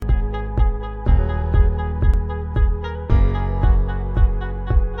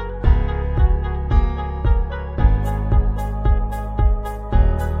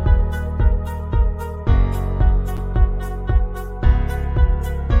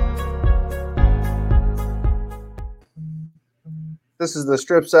This is the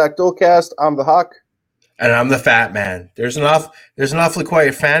Strip Sack Dualcast. I'm the Hawk. And I'm the Fat Man. There's an awfully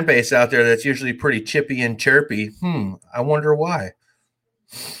quiet fan base out there that's usually pretty chippy and chirpy. I wonder why.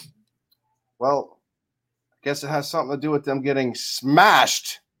 Well, I guess it has something to do with them getting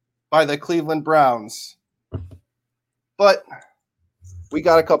smashed by the Cleveland Browns. But we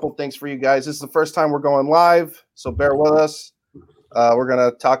got a couple things for you guys. This is the first time we're going live, so bear with us. We're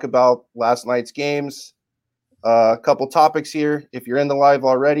going to talk about last night's games. A couple topics here. If you're in the live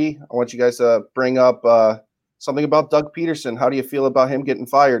already, I want you guys to bring up something about Doug Peterson. How do you feel about him getting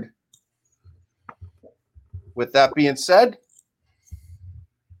fired? With that being said,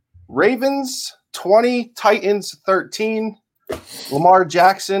 Ravens 20, Titans 13. Lamar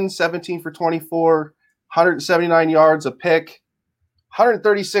Jackson 17 for 24, 179 yards, a pick,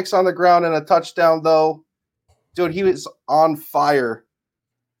 136 on the ground and a touchdown though. Dude, he was on fire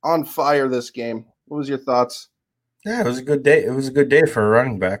this game. What was your thoughts? Yeah, it was a good day. It was a good day for a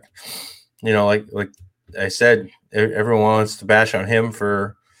running back. You know, like I said, everyone wants to bash on him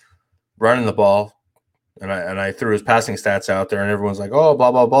for running the ball, and I threw his passing stats out there, and everyone's like, "Oh,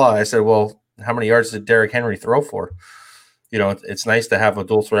 blah blah blah." I said, "Well, how many yards did Derrick Henry throw for?" You know, it's nice to have a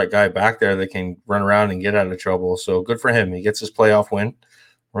dual threat guy back there that can run around and get out of trouble. So good for him. He gets his playoff win.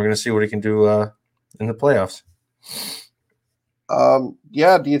 We're going to see what he can do in the playoffs.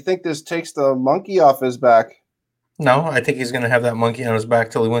 Yeah. Do you think this takes the monkey off his back? No, I think he's going to have that monkey on his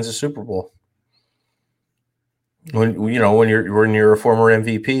back till he wins the Super Bowl. When you're a former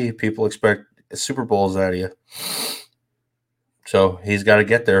MVP, people expect Super Bowls out of you. So he's got to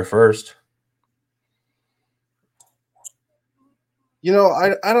get there first. You know,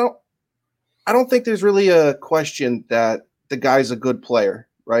 I don't think there's really a question that the guy's a good player,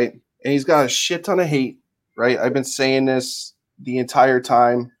 right? And he's got a shit ton of hate, right? I've been saying this the entire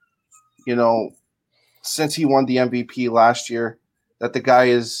time, you know, since he won the MVP last year, that the guy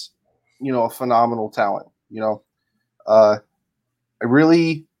is, you know, a phenomenal talent. You know, I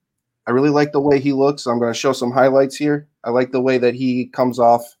really like the way he looks. I'm going to show some highlights here. I like the way that he comes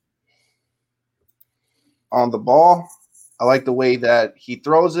off on the ball. I like the way that he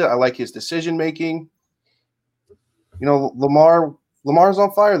throws it. I like his decision making. You know, Lamar's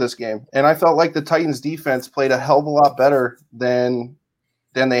on fire this game, and I felt like the Titans defense played a hell of a lot better than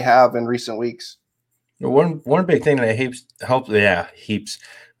they have in recent weeks. One big thing that helps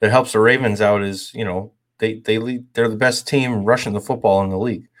the Ravens out is, you know, they're the best team rushing the football in the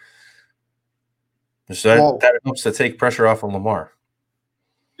league. So that helps to take pressure off of Lamar.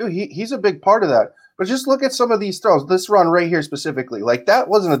 Dude, he's a big part of that. But just look at some of these throws. This run right here specifically, like that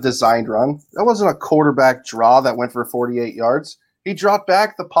wasn't a designed run. That wasn't a quarterback draw that went for 48 yards. He dropped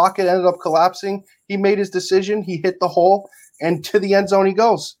back. The pocket ended up collapsing. He made his decision. He hit the hole, and to the end zone he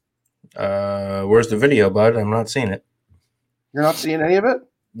goes. Where's the video, bud? I'm not seeing it. You're not seeing any of it?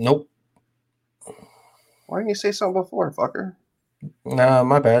 Nope. Why didn't you say something before, fucker? Nah,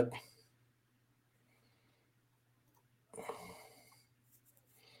 my bad.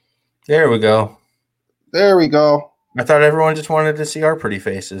 There we go. There we go. I thought everyone just wanted to see our pretty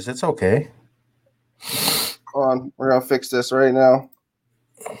faces. It's okay. Hold on. We're going to fix this right now.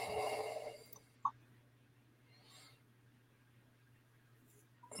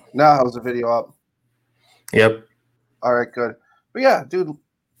 Now how's the video up? Yep. All right, good. But yeah, dude,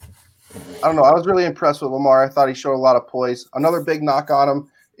 I don't know. I was really impressed with Lamar. I thought he showed a lot of poise. Another big knock on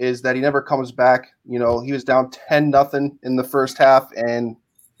him is that he never comes back. You know, he was down 10-0 in the first half, and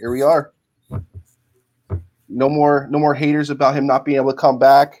here we are. No more haters about him not being able to come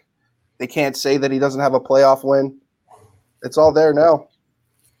back. They can't say that he doesn't have a playoff win. It's all there now.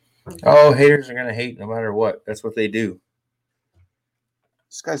 Oh, haters are gonna hate no matter what. That's what they do.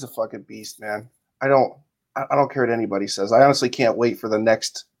 This guy's a fucking beast, man. I don't care what anybody says. I honestly can't wait for the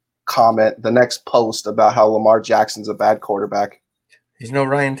next comment, the next post about how Lamar Jackson's a bad quarterback. He's no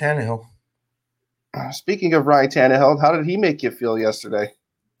Ryan Tannehill. Speaking of Ryan Tannehill, how did he make you feel yesterday?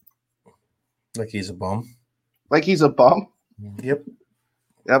 Like he's a bum. Like he's a bum? Yep.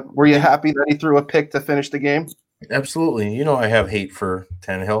 Were you happy that he threw a pick to finish the game? Absolutely. You know I have hate for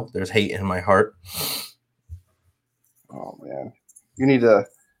Tannehill. There's hate in my heart. Oh man. You need to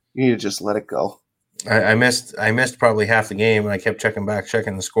just let it go. I missed probably half the game, and I kept checking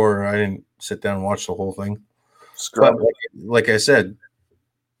the score. I didn't sit down and watch the whole thing. Scrub. Like I said,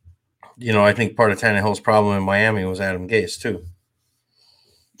 you know, I think part of Tannehill's problem in Miami was Adam Gase too.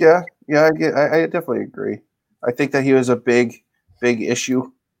 Yeah, I definitely agree. I think that he was a big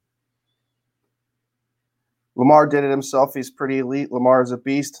issue. Lamar did it himself. He's pretty elite. Lamar is a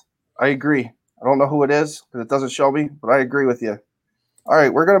beast. I agree. I don't know who it is because it doesn't show me, but I agree with you. All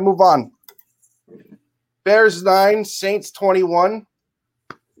right, we're going to move on. Bears 9, Saints 21.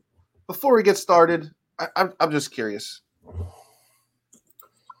 before we get started, I'm just curious.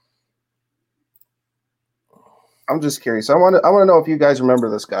 I want to know if you guys remember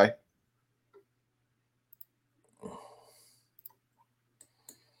this guy.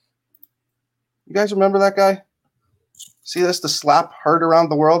 You guys remember that guy? See this? The slap heard around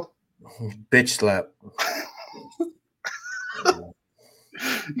the world. Bitch slap.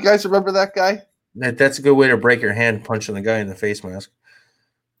 You guys remember that guy? That's a good way to break your hand punching the guy in the face mask.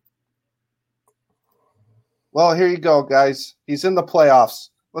 Well, here you go, guys. He's in the playoffs.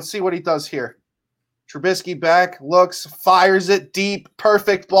 Let's see what he does here. Trubisky back, looks, fires it deep,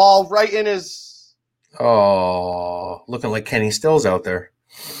 perfect ball right in his. Oh, looking like Kenny Stills out there.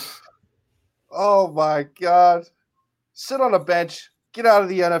 Oh my God! Sit on a bench. Get out of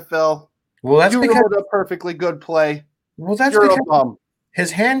the NFL. Well, that's you because wrote a perfectly good play. Well, that's You're because a bum.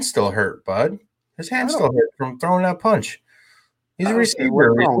 His hand still hurt, bud. His hand still hurt from throwing that punch. He's a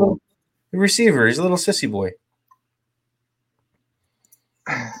receiver. He's a little sissy boy.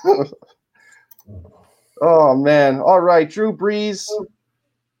 Oh, man. All right. Drew Brees,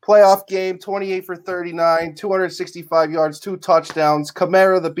 playoff game, 28 for 39, 265 yards, 2 touchdowns.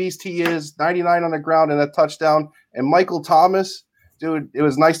 Kamara, the beast he is, 99 on the ground and a touchdown. And Michael Thomas, dude, it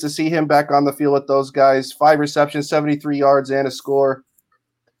was nice to see him back on the field with those guys. 5 receptions, 73 yards, and a score.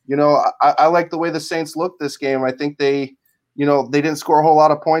 You know, I like the way the Saints looked this game. I think they didn't score a whole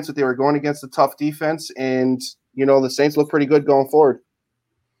lot of points, but they were going against a tough defense. And, you know, the Saints look pretty good going forward.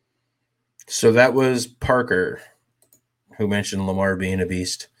 So that was Parker who mentioned Lamar being a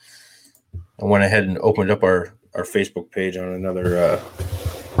beast. I went ahead and opened up our Facebook page on another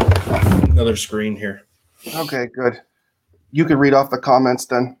screen here. Okay, good. You can read off the comments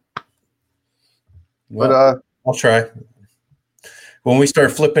then. Well, but I'll try. When we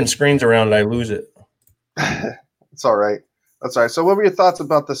start flipping screens around, I lose it. It's all right. That's all right. So what were your thoughts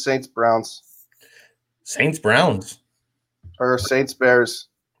about the Saints-Browns? Saints-Browns? Or Saints-Bears?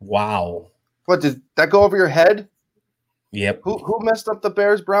 Wow. What, did that go over your head? Yep. Who messed up the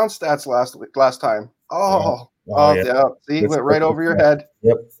Bears-Browns stats last time? Yeah. See, it went right over your head.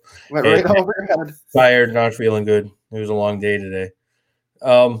 Yep. Went right over your head. Tired, not feeling good. It was a long day today.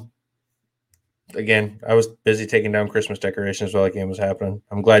 Again, I was busy taking down Christmas decorations while the game was happening.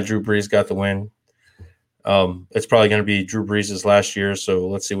 I'm glad Drew Brees got the win. It's probably going to be Drew Brees' last year, so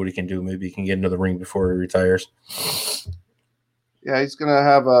let's see what he can do. Maybe he can get into the ring before he retires. Yeah, he's going to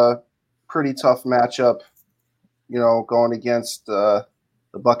have a pretty tough matchup, you know, going against the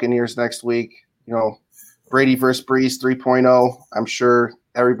Buccaneers next week. You know, Brady versus Brees 3.0. I'm sure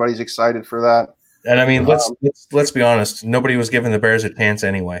everybody's excited for that. And I mean, let's be honest. Nobody was giving the Bears a chance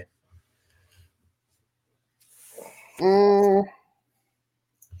anyway.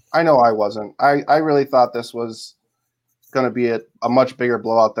 I know I wasn't. I really thought this was going to be a much bigger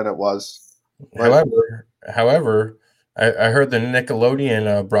blowout than it was. However, I heard the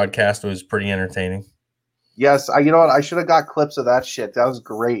Nickelodeon broadcast was pretty entertaining. Yes, you know what? I should have got clips of that shit. That was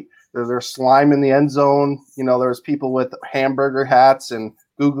great. There's slime in the end zone. You know, there was people with hamburger hats and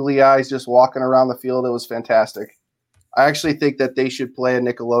googly eyes just walking around the field. It was fantastic. I actually think that they should play a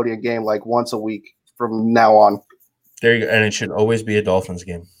Nickelodeon game like once a week from now on. There you go. And it should always be a Dolphins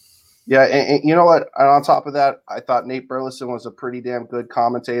game. Yeah, and you know what? And on top of that, I thought Nate Burleson was a pretty damn good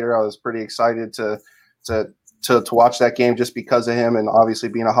commentator. I was pretty excited to watch that game just because of him, and obviously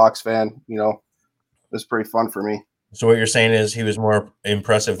being a Hawks fan, you know, it was pretty fun for me. So what you're saying is he was more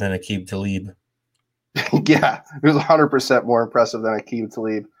impressive than Aqib Talib. Yeah, he was 100% more impressive than Aqib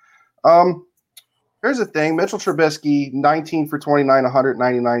Talib. Here's the thing. Mitchell Trubisky, 19 for 29,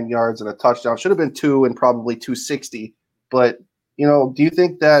 199 yards and a touchdown. Should have been 2 and probably 260. But, you know, do you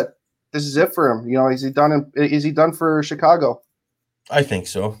think that this is it for him? You know, is he done for Chicago? I think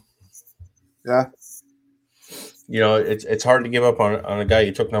so. Yeah. You know, it's hard to give up on a guy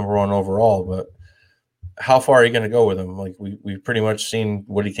you took number 1 overall, but how far are you going to go with him? Like we've pretty much seen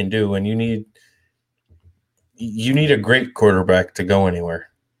what he can do, and you need a great quarterback to go anywhere.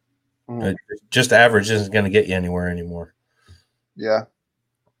 Just average isn't going to get you anywhere anymore. Yeah,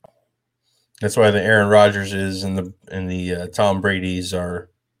 that's why the Aaron Rodgerses and the Tom Brady's are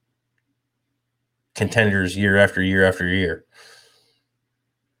contenders year after year after year.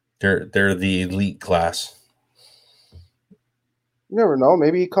 They're the elite class. You never know.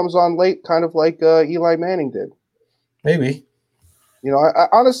 Maybe he comes on late, kind of like Eli Manning did. Maybe. You know, I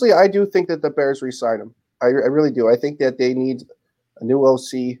honestly do think that the Bears re-sign him. I really do. I think that they need a new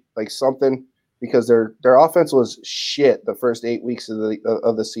OC, like something, because their offense was shit the first 8 weeks of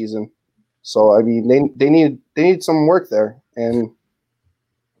the season. So I mean, they need some work there, and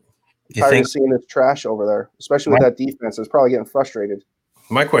I'm tired of seeing this trash over there, especially with that defense. It's probably getting frustrated.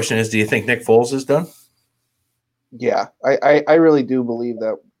 My question is, do you think Nick Foles is done? Yeah, I really do believe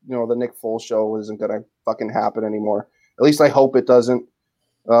that, the Nick Foles show isn't going to fucking happen anymore. At least I hope it doesn't.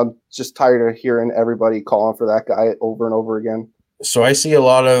 Just tired of hearing everybody calling for that guy over and over again. So I see a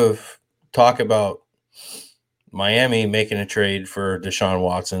lot of talk about Miami making a trade for Deshaun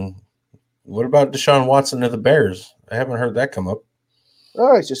Watson. What about Deshaun Watson to the Bears? I haven't heard that come up.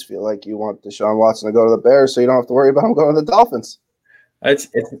 Oh, I just feel like you want Deshaun Watson to go to the Bears so you don't have to worry about him going to the Dolphins.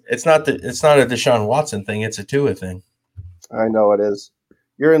 It's not a Deshaun Watson thing. It's a Tua thing. I know it is.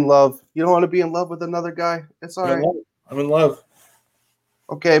 You're in love. You don't want to be in love with another guy. It's all right. I'm in love.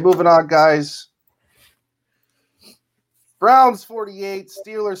 Okay, moving on, guys. Browns 48,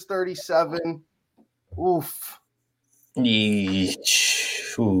 Steelers 37. Oof.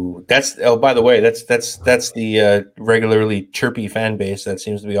 Ooh, by the way, that's the regularly chirpy fan base that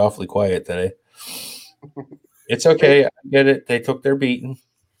seems to be awfully quiet today. It's okay. I get it. They took their beating.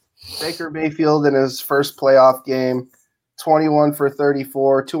 Baker Mayfield in his first playoff game, 21 for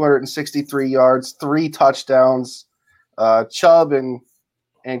 34, 263 yards, 3 touchdowns. Chubb and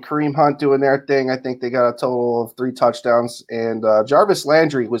Kareem Hunt doing their thing. I think they got a total of 3 touchdowns. And Jarvis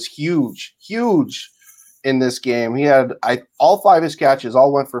Landry was huge in this game. He had all 5 of his catches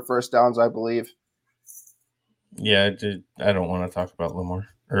all went for first downs, I believe. Yeah, I don't want to talk about Lamar,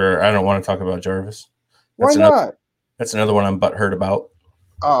 or I don't want to talk about Jarvis. Why not? That's another one I'm butthurt about.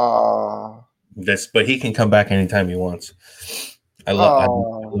 But he can come back anytime he wants. I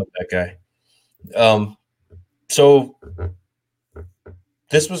love that guy. So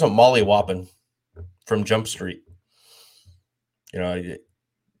this was a molly-whopping from Jump Street. I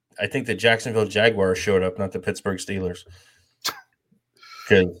think the Jacksonville Jaguars showed up, not the Pittsburgh Steelers,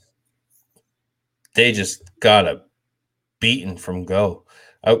 because they just got a beaten from go.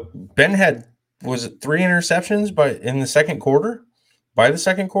 Ben had, was it 3 interceptions in the second quarter? By the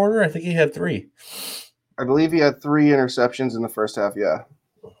second quarter, I think he had 3. I believe he had 3 interceptions in the first half. Yeah.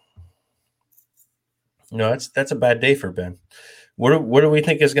 No, that's a bad day for Ben. What do we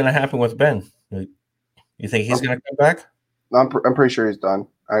think is going to happen with Ben? You think he's going to come back? I'm pretty sure he's done.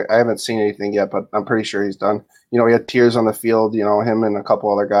 I haven't seen anything yet, but I'm pretty sure he's done. He had tears on the field. Him and a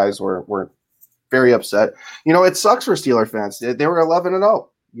couple other guys were very upset. It sucks for Steeler fans. They were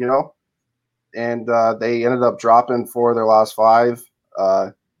 11-0. And they ended up dropping 4 of their last 5.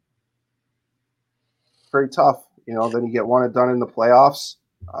 Very tough. Then you get one and done in the playoffs.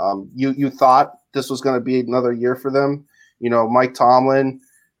 You thought this was going to be another year for them. Mike Tomlin,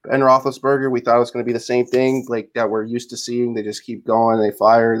 Ben Roethlisberger, we thought it was going to be the same thing like that we're used to seeing. They just keep going. They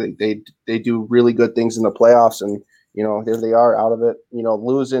fire. They do really good things in the playoffs, and here they are out of it.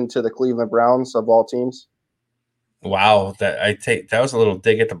 Losing to the Cleveland Browns of all teams. Wow, that was a little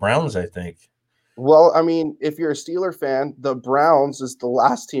dig at the Browns, I think. Well, I mean, if you're a Steeler fan, the Browns is the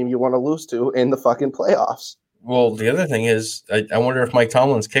last team you want to lose to in the fucking playoffs. Well, the other thing is, I wonder if Mike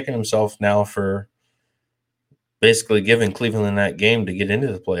Tomlin's kicking himself now for basically giving Cleveland that game to get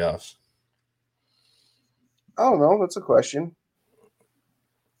into the playoffs. I don't know. That's a question.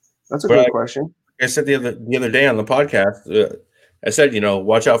 That's a good question. I said the other day on the podcast, I said,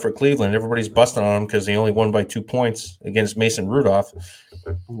 watch out for Cleveland. Everybody's busting on them because they only won by 2 points against Mason Rudolph.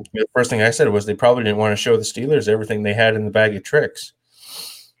 The first thing I said was they probably didn't want to show the Steelers everything they had in the bag of tricks.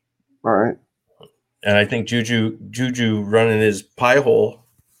 All right. And I think Juju running his pie hole,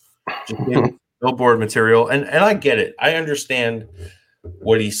 just billboard material. And I get it. I understand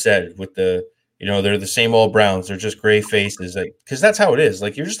what he said with the, they're the same old Browns. They're just gray faces. Because that's how it is.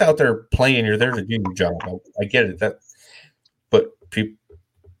 Like, you're just out there playing. You're there to do your job. I get it. But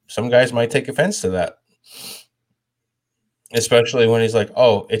some guys might take offense to that. Especially when he's like,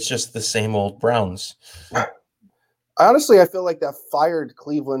 oh, it's just the same old Browns. Honestly, I feel like that fired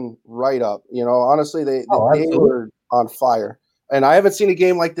Cleveland right up. Honestly, they were on fire. And I haven't seen a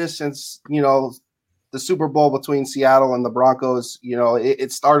game like this since, the Super Bowl between Seattle and the Broncos.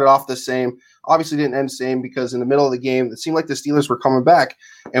 It started off the same. Obviously didn't end the same because in the middle of the game, it seemed like the Steelers were coming back.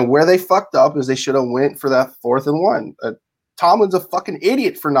 And where they fucked up is they should have went for that 4th and 1. Tomlin's a fucking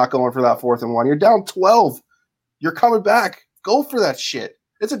idiot for not going for that 4th and 1. You're down 12. You're coming back. Go for that shit.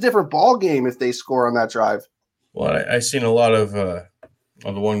 It's a different ball game if they score on that drive. Well, I've seen a lot of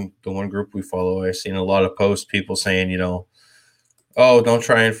on the one group we follow. I've seen a lot of posts, people saying, oh, don't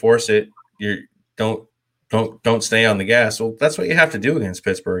try and force it. Don't stay on the gas. Well, that's what you have to do against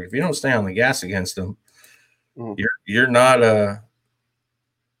Pittsburgh. If you don't stay on the gas against them, you're not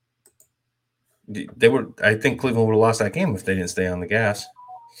they would. I think Cleveland would have lost that game if they didn't stay on the gas.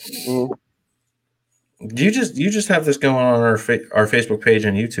 Mm. You just have this going on our Facebook page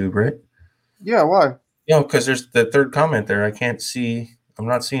and YouTube, right? Yeah, why? Because there's the third comment there. I can't see. I'm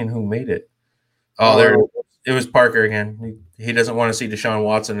not seeing who made it. Oh, there it was Parker again. He doesn't want to see Deshaun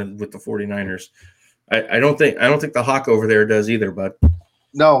Watson with the 49ers. I don't think the Hawk over there does either, but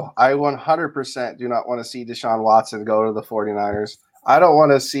no, I 100% do not want to see Deshaun Watson go to the 49ers. I don't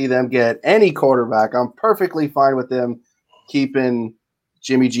want to see them get any quarterback. I'm perfectly fine with them keeping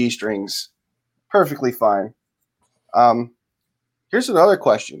Jimmy G strings. Perfectly fine. Here's another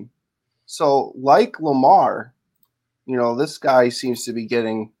question. So, like Lamar, this guy seems to be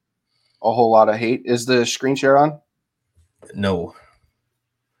getting a whole lot of hate. Is the screen share on? No.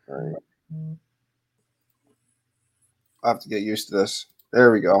 All right. I have to get used to this.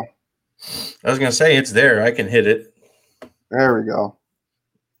 There we go. I was going to say it's there. I can hit it. There we go.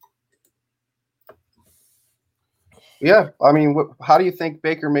 Yeah, I mean, how do you think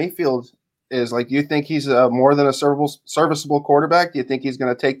Baker Mayfield is? Like, do you think he's more than a serviceable quarterback? Do you think he's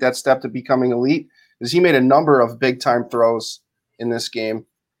going to take that step to becoming elite? Because he made a number of big-time throws in this game.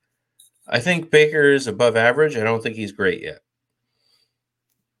 I think Baker is above average. I don't think he's great yet.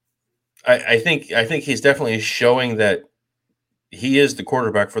 I think he's definitely showing that he is the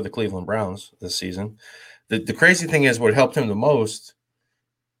quarterback for the Cleveland Browns this season. The crazy thing is what helped him the most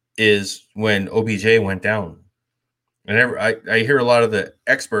is when OBJ went down. And I hear a lot of the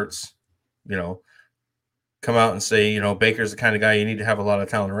experts, come out and say, Baker's the kind of guy you need to have a lot of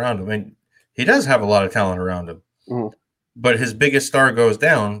talent around him. And he does have a lot of talent around him. Mm-hmm. But his biggest star goes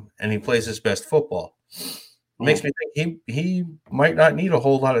down and he plays his best football. It makes me think he might not need a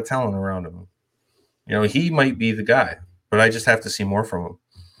whole lot of talent around him. He might be the guy, but I just have to see more from him.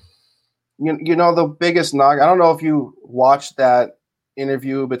 The biggest knock, I don't know if you watched that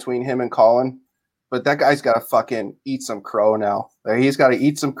interview between him and Colin, but that guy's got to fucking eat some crow now. He's got to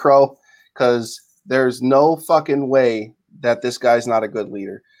eat some crow because there's no fucking way that this guy's not a good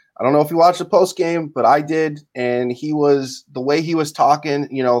leader. I don't know if you watched the post game, but I did. And the way he was talking,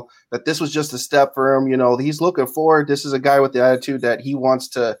 that this was just a step for him. He's looking forward. This is a guy with the attitude that he wants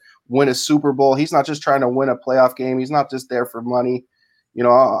to win a Super Bowl. He's not just trying to win a playoff game. He's not just there for money.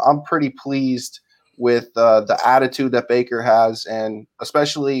 I'm pretty pleased with the attitude that Baker has, and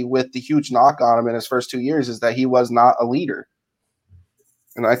especially with the huge knock on him in his first 2 years is that he was not a leader.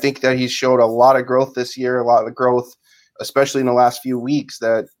 And I think that he's showed a lot of growth this year, a lot of growth, especially in the last few weeks,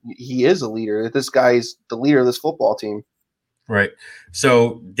 that he is a leader, that this guy is the leader of this football team. Right.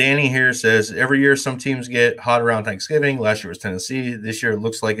 So Danny here says every year some teams get hot around Thanksgiving. Last year was Tennessee. This year it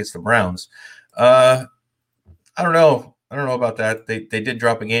looks like it's the Browns. I don't know. I don't know about that. They did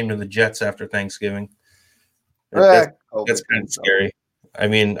drop a game to the Jets after Thanksgiving. That's kind of scary. I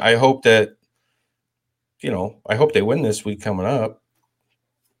mean, I hope that, I hope they win this week coming up.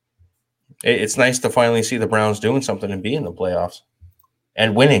 It's nice to finally see the Browns doing something and be in the playoffs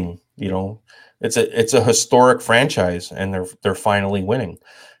and winning. It's a historic franchise, and they're finally winning.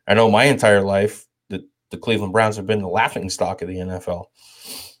 I know my entire life the Cleveland Browns have been the laughing stock of the NFL,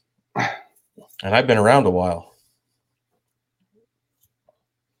 and I've been around a while.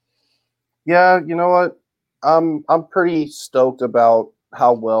 Yeah, you know what? I'm pretty stoked about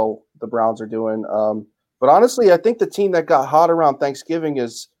how well the Browns are doing. But honestly, I think the team that got hot around Thanksgiving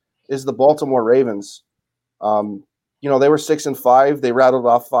is the Baltimore Ravens. They were 6-5. They rattled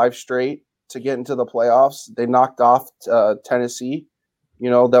off 5 straight to get into the playoffs. They knocked off Tennessee.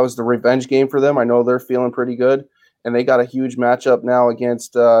 That was the revenge game for them. I know they're feeling pretty good, and they got a huge matchup now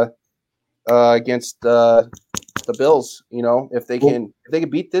against the Bills. If they can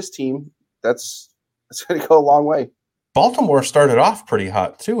beat this team, that's going to go a long way. Baltimore started off pretty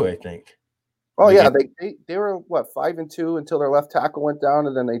hot too, I think. Oh yeah, they were 5-2 until their left tackle went down,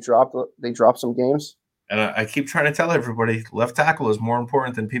 and then they dropped some games. And I keep trying to tell everybody, left tackle is more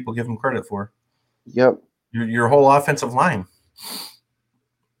important than people give him credit for. Yep. Your whole offensive line.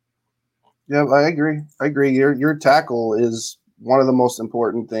 Yeah, I agree. Your tackle is one of the most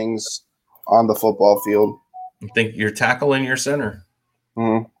important things on the football field. I think your tackle and your center.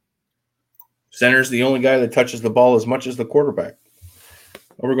 Mm-hmm. Center's the only guy that touches the ball as much as the quarterback.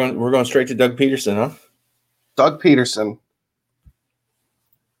 We're going straight to Doug Peterson, huh? Doug Peterson.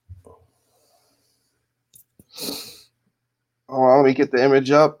 Oh, let me get the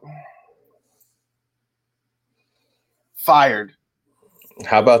image up. Fired.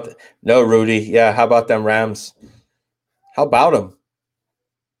 How about no, Rudy? Yeah, how about them Rams? How about them?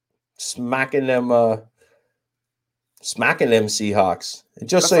 Smacking them Seahawks.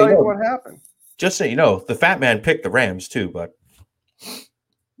 Just so you know what happened. Just so you know, the fat man picked the Rams too, but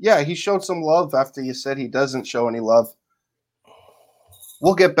yeah, he showed some love after you said he doesn't show any love.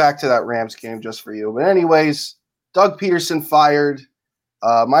 We'll get back to that Rams game just for you. But anyways, Doug Peterson fired.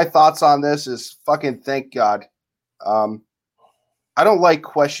 My thoughts on this is fucking thank God. I don't like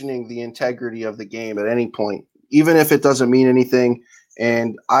questioning the integrity of the game at any point, even if it doesn't mean anything.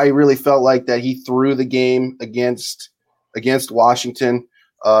 And I really felt like that he threw the game against Washington.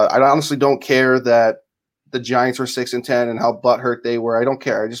 I honestly don't care that the Giants were 6-10 and how butthurt they were. I don't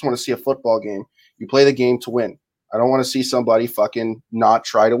care. I just want to see a football game. You play the game to win. I don't want to see somebody fucking not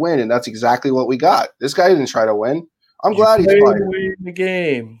try to win, and that's exactly what we got. This guy didn't try to win. I'm glad he's fired. Win the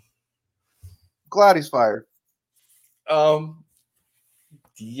game. Glad he's fired.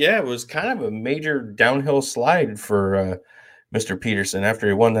 Yeah, it was kind of a major downhill slide for Mr. Peterson after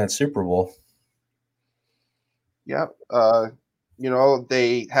he won that Super Bowl. Yeah.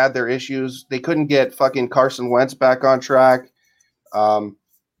 They had their issues. They couldn't get fucking Carson Wentz back on track. Putting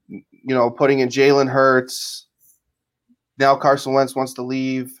in Jalen Hurts. Now Carson Wentz wants to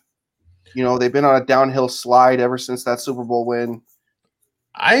leave. They've been on a downhill slide ever since that Super Bowl win.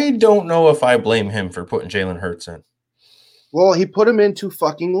 I don't know if I blame him for putting Jalen Hurts in. Well, he put him in too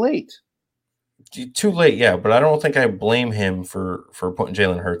fucking late. Too late, yeah, but I don't think I blame him for putting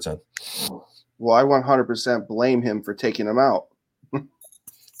Jalen Hurts in. Well, I 100% blame him for taking him out.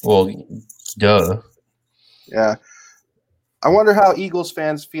 Well, duh. Yeah. I wonder how Eagles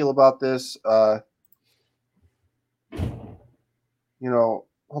fans feel about this. Baltimore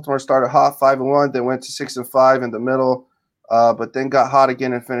started hot 5-1, then went to 6-5 in the middle, but then got hot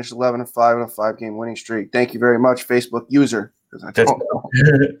again and finished 11-5 on a 5-game winning streak. Thank you very much, Facebook user.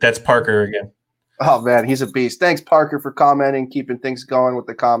 That's Parker again. Oh man, he's a beast. Thanks, Parker, for commenting, keeping things going with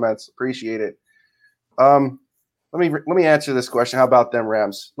the comments. Appreciate it. Let me answer this question. How about them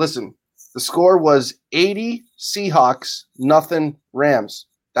Rams? Listen, the score was 80 Seahawks, nothing Rams.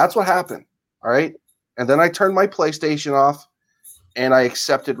 That's what happened. All right. And then I turned my PlayStation off and I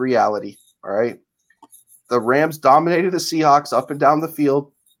accepted reality. All right. The Rams dominated the Seahawks up and down the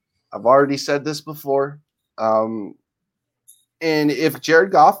field. I've already said this before. And if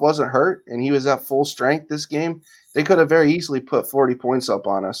Jared Goff wasn't hurt and he was at full strength this game, they could have very easily put 40 points up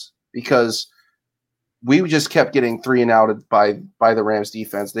on us because we just kept getting 3-and-outed by the Rams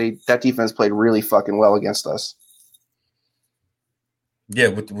defense. That defense played really fucking well against us. Yeah,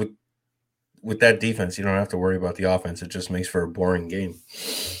 with that defense, you don't have to worry about the offense. It just makes for a boring game.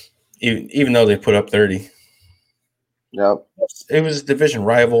 Even though they put up 30. Yep. It was a division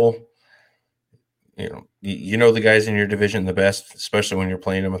rival. You know the guys in your division the best, especially when you're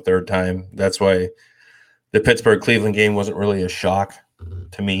playing them a third time. That's why the Pittsburgh-Cleveland game wasn't really a shock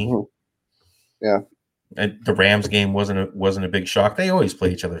to me. Yeah. And the Rams game wasn't a big shock. They always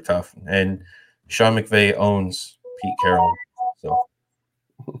play each other tough. And Sean McVay owns Pete Carroll. So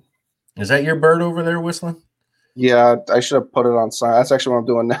is that your bird over there whistling? Yeah, I should have put it on silent. That's actually what I'm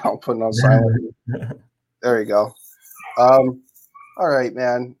doing now. I'm putting it on silent. There you go. All right,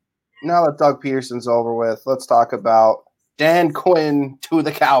 man. Now that Doug Peterson's over with, let's talk about Dan Quinn to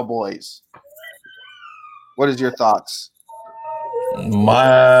the Cowboys. What is your thoughts?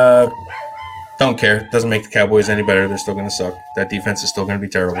 Don't care. Doesn't make the Cowboys any better. They're still going to suck. That defense is still going to be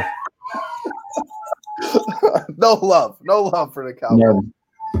terrible. No love for the Cowboys. No.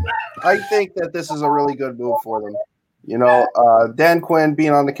 I think that this is a really good move for them. Dan Quinn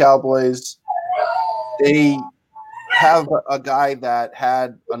being on the Cowboys, they have a guy that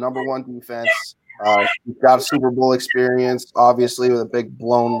had a number one defense. He's got a Super Bowl experience, obviously, with a big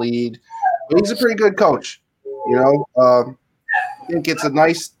blown lead. He's a pretty good coach. I think it's a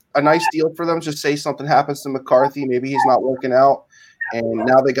nice deal for them. Just say something happens to McCarthy, maybe he's not working out, and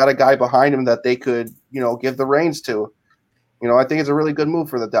now they got a guy behind him that they could, give the reins to. I think it's a really good move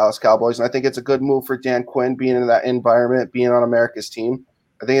for the Dallas Cowboys, and I think it's a good move for Dan Quinn being in that environment, being on America's team.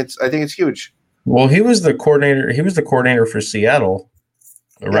 I think it's huge. Well, he was the coordinator. He was the coordinator for Seattle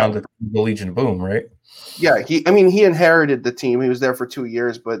around the Legion of Boom, right? Yeah, he inherited the team. He was there for 2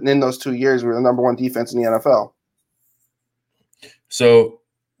 years, but in those 2 years, we were the number one defense in the NFL. So,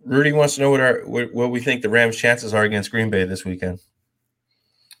 Rudy wants to know what we think the Rams' chances are against Green Bay this weekend.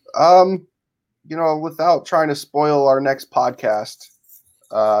 Without trying to spoil our next podcast,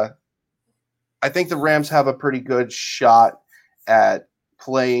 I think the Rams have a pretty good shot at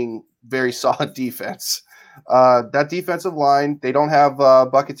playing very solid defense. That defensive line, they don't have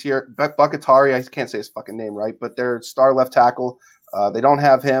Buckatari. I can't say his fucking name right, but their star left tackle. They don't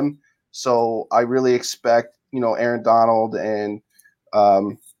have him, so I really expect Aaron Donald and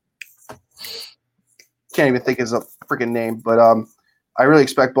can't even think of his freaking name, but I really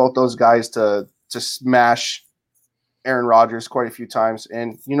expect both those guys to smash Aaron Rodgers quite a few times.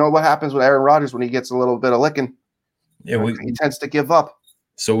 And you know what happens with Aaron Rodgers when he gets a little bit of licking? Yeah, he tends to give up.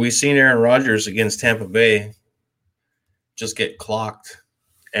 So we've seen Aaron Rodgers against Tampa Bay just get clocked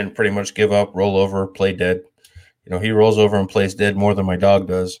and pretty much give up, roll over, play dead. he rolls over and plays dead more than my dog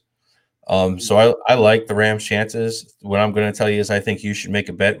does. So I like the Rams' chances. What I'm going to tell you is I think you should make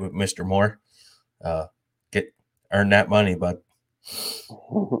a bet with Mr. Moore. Earn that money, bud.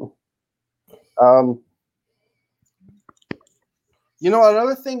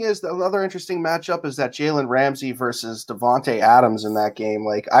 Another thing is another interesting matchup is that Jalen Ramsey versus Devontae Adams in that game.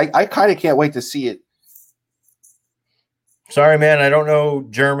 Like, I kind of can't wait to see it. Sorry, man, I don't know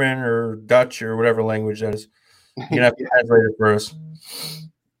German or Dutch or whatever language that is. You're gonna have to translate it for us.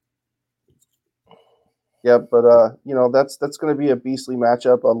 Yeah, but that's going to be a beastly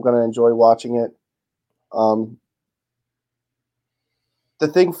matchup. I'm going to enjoy watching it. The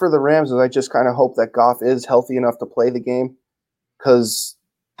thing for the Rams is I just kind of hope that Goff is healthy enough to play the game, because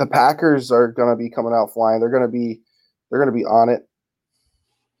the Packers are going to be coming out flying. They're going to be on it.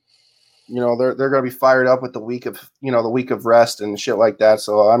 They're going to be fired up with the week of rest and shit like that.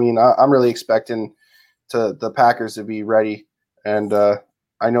 So I mean, I'm really expecting the Packers to be ready, and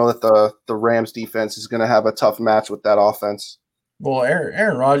I know that the Rams defense is going to have a tough match with that offense. Well,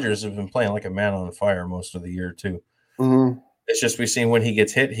 Aaron Rodgers has been playing like a man on fire most of the year too. Mm-hmm. It's just we've seen when he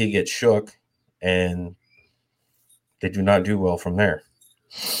gets hit, he gets shook, and they do not do well from there.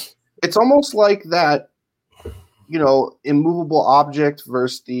 It's almost like that, immovable object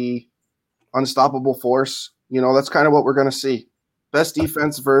versus the unstoppable force. That's kind of what we're going to see. Best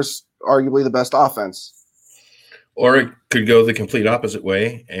defense versus arguably the best offense. Or it could go the complete opposite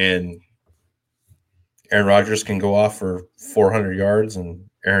way, and Aaron Rodgers can go off for 400 yards, and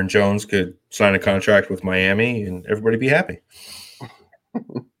Aaron Jones could sign a contract with Miami, and everybody be happy.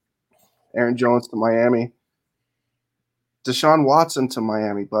 Aaron Jones to Miami. Deshaun Watson to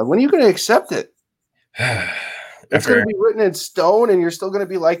Miami, bud. When are you going to accept it? It's going to be written in stone, and you're still going to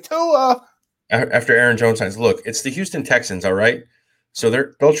be like, Tua. After Aaron Jones signs, look, it's the Houston Texans, all right? So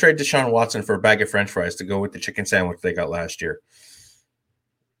they'll trade Deshaun Watson for a bag of French fries to go with the chicken sandwich they got last year.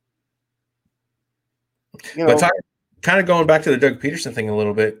 But kind of going back to the Doug Peterson thing a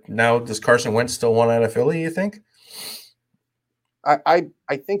little bit, now does Carson Wentz still want out of Philly, you think? I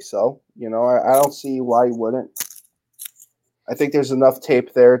think so. I don't see why he wouldn't. I think there's enough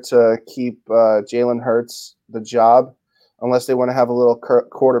tape there to keep Jalen Hurts the job, unless they want to have a little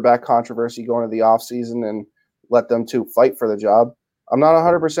quarterback controversy going into the offseason and let them two fight for the job. I'm not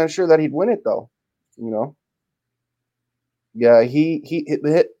 100% sure that he'd win it, though. Yeah, he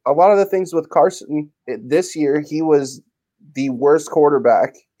hit a lot of the things with Carson this year. He was the worst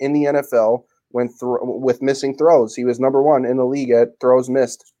quarterback in the NFL with missing throws. He was number 1 in the league at throws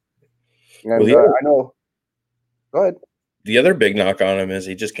missed. And I know. Go ahead. The other big knock on him is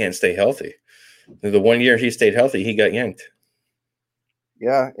he just can't stay healthy. The 1 year he stayed healthy, he got yanked.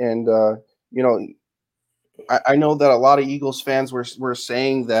 Yeah, and I know that a lot of Eagles fans were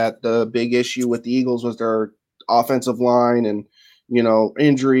saying that the big issue with the Eagles was their offensive line and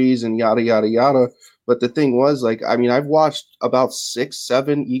injuries and yada yada yada. But the thing was, I've watched about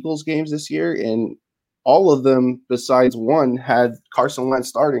 6-7 Eagles games this year, and all of them besides one had Carson Wentz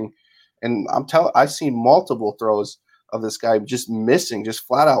starting. And I've seen multiple throws of this guy just missing, just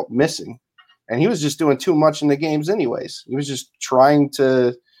flat out missing. And he was just doing too much in the games anyways. He was just trying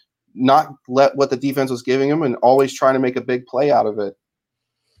to not let what the defense was giving him and always trying to make a big play out of it.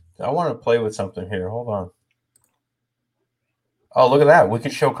 I want to play with something here. Hold on. Oh, look at that. We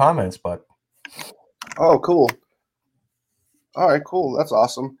could show comments, but. Oh, cool. All right, cool. That's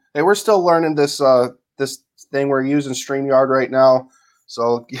awesome. Hey, we're still learning this this thing. We're using StreamYard right now.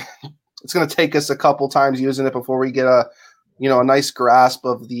 So it's going to take us a couple times using it before we get a nice grasp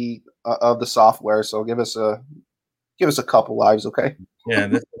of the software. So give us a couple lives, okay? Yeah,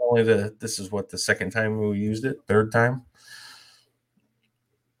 this is what, the second time we used it, third time.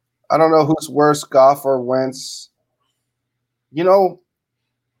 I don't know who's worse, Goff or Wentz.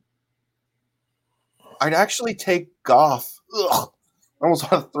 I'd actually take Goff. Ugh, I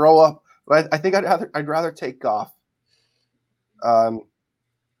almost want to throw up, but I think I'd rather take Goff. I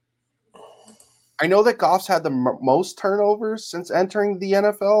know that Goff's had the most turnovers since entering the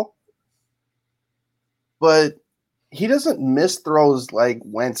NFL, but he doesn't miss throws like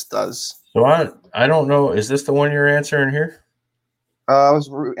Wentz does. So I don't know. Is this the one you're answering here? I was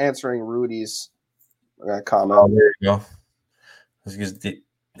answering Rudy's comment. Oh, there you go. Because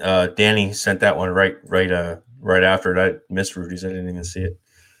Danny sent that one right after it. I missed Rudy's. I didn't even see it.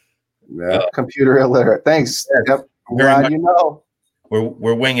 Yeah, computer illiterate. Thanks. Yeah, yep. I'm glad much. You know.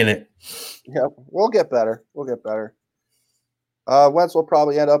 We're winging it. Yep. We'll get better. Wentz will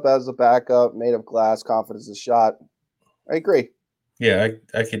probably end up as a backup, made of glass, confidence is shot. I agree. Yeah,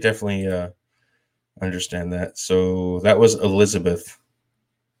 I could definitely understand that. So that was Elizabeth.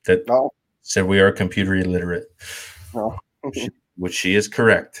 Said we are computer illiterate, No. which she is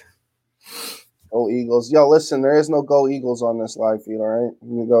correct. Go Eagles. Yo, listen, there is no Go Eagles on this live feed, all right?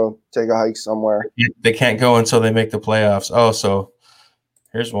 You go take a hike somewhere. They can't go until they make the playoffs. Oh, so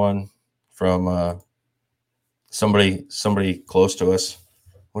here's one from somebody close to us.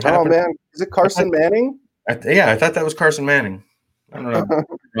 What happened? Man. Is it Carson Manning? I thought that was Carson Manning. I don't know.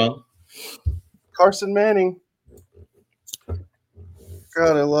 Wrong. Carson Manning.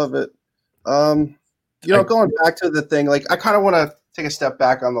 God, I love it. Going back to the thing, like I kind of want to take a step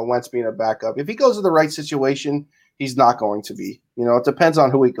back on the Wentz being a backup. If he goes to the right situation, he's not going to be. It depends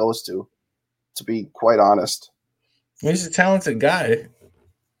on who he goes to be quite honest. He's a talented guy.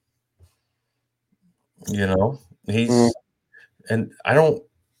 He's and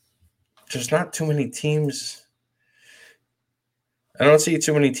there's not too many teams. I don't see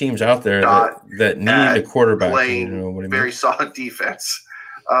too many teams out there that need a quarterback. Playing what I mean? Very solid defense.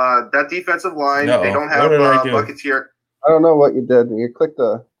 That defensive line, they don't have Buccaneer. I don't know what you did. You clicked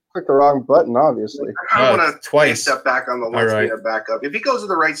the wrong button, obviously. I want to twice step back on the Wentz being a backup. If he goes to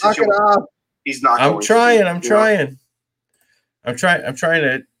the right situation, he's not. I'm trying. I'm trying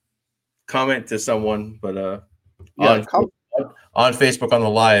to comment to someone, but on Facebook on the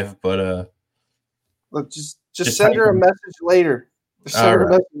live, but look, just send her a message later. Just send her a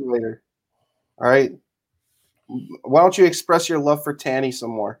message later. All right. Why don't you express your love for Tanny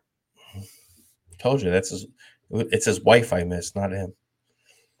some more? Told you it's his wife I miss, not him.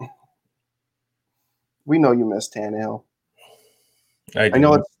 We know you miss Tannehill. I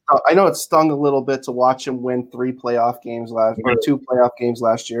know it stung a little bit to watch him win 2 playoff games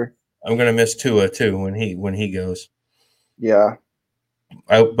last year. I'm gonna miss Tua too when he goes. Yeah.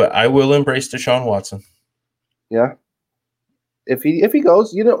 But I will embrace Deshaun Watson. Yeah. If he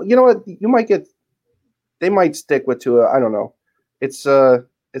goes, you know what, they might stick with Tua. I don't know. It's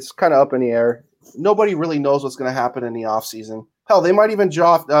kind of up in the air. Nobody really knows what's going to happen in the offseason. Hell, they might even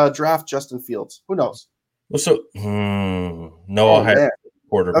draft Justin Fields. Who knows? Well, so no Ohio State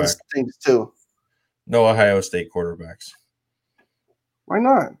quarterback. That's things too. No Ohio State quarterbacks. Why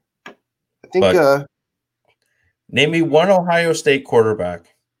not? I think. Name me one Ohio State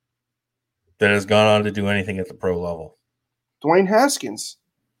quarterback that has gone on to do anything at the pro level. Dwayne Haskins.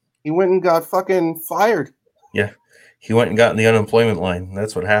 He went and got fucking fired. Yeah, he went and got in the unemployment line.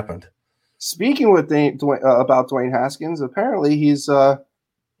 That's what happened. Speaking about Dwayne Haskins, apparently he's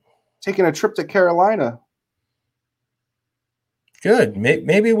taking a trip to Carolina. Good.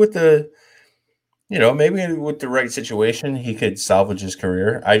 Maybe with the right situation, he could salvage his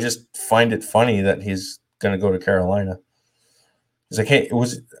career. I just find it funny that he's going to go to Carolina. I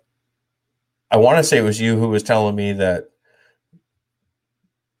want to say it was you who was telling me that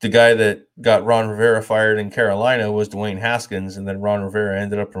the guy that got Ron Rivera fired in Carolina was Dwayne Haskins, and then Ron Rivera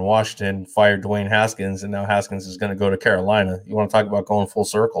ended up in Washington, fired Dwayne Haskins, and now Haskins is going to go to Carolina. You want to talk about going full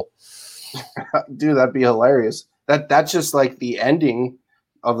circle? Dude, that'd be hilarious. That's just like the ending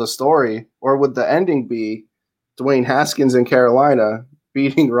of the story. Or would the ending be Dwayne Haskins in Carolina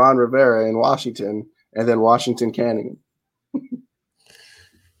beating Ron Rivera in Washington, and then Washington canning him?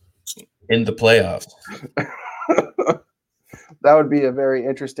 In the playoffs. That would be a very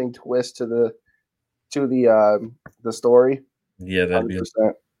interesting twist to the story. Yeah, that'd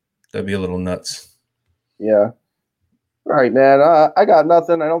be a little nuts. Yeah. All right, man. I got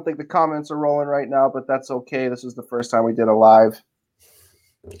nothing. I don't think the comments are rolling right now, but that's okay. This is the first time we did a live.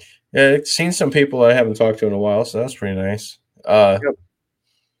 Yeah, I've seen some people I haven't talked to in a while, so that's pretty nice. Yep.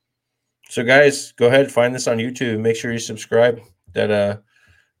 So, guys, go ahead, find this on YouTube. Make sure you subscribe. That'll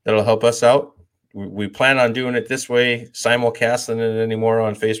help us out. We plan on doing it this way, simulcasting it anymore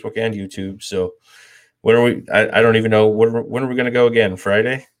on Facebook and YouTube. So when are we? I don't even know. When are we going to go again?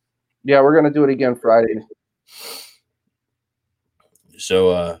 Friday? Yeah, we're going to do it again Friday.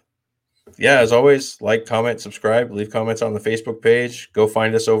 So, as always, like, comment, subscribe, leave comments on the Facebook page. Go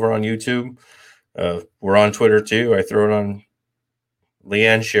find us over on YouTube. We're on Twitter too. I throw it on.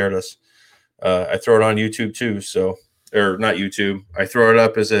 Leanne shared us. I throw it on YouTube too. So, or not YouTube. I throw it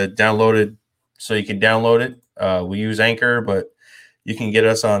up as a downloaded. So you can download it. We use Anchor, but you can get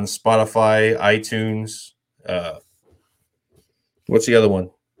us on Spotify, iTunes. What's the other one?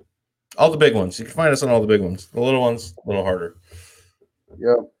 All the big ones. You can find us on all the big ones. The little ones, a little harder.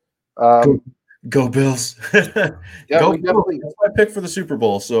 Yep. Go Bills. Yeah, go Bills. That's my pick for the Super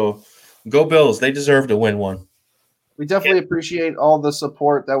Bowl. So go Bills. They deserve to win one. We definitely appreciate all the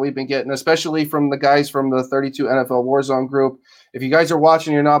support that we've been getting, especially from the guys from the 32 NFL Warzone group. If you guys are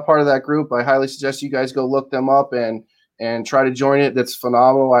watching, you're not part of that group, I highly suggest you guys go look them up and try to join it. That's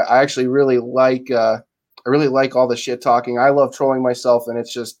phenomenal. I actually really like all the shit talking. I love trolling myself, and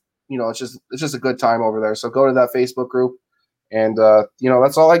it's just it's just a good time over there. So go to that Facebook group, and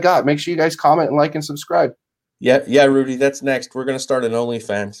that's all I got. Make sure you guys comment and like and subscribe. Yeah, Rudy, that's next. We're gonna start an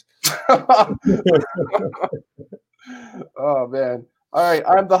OnlyFans. Oh man! All right,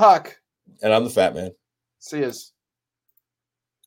 I'm the Huck, and I'm the Fat Man. See yous.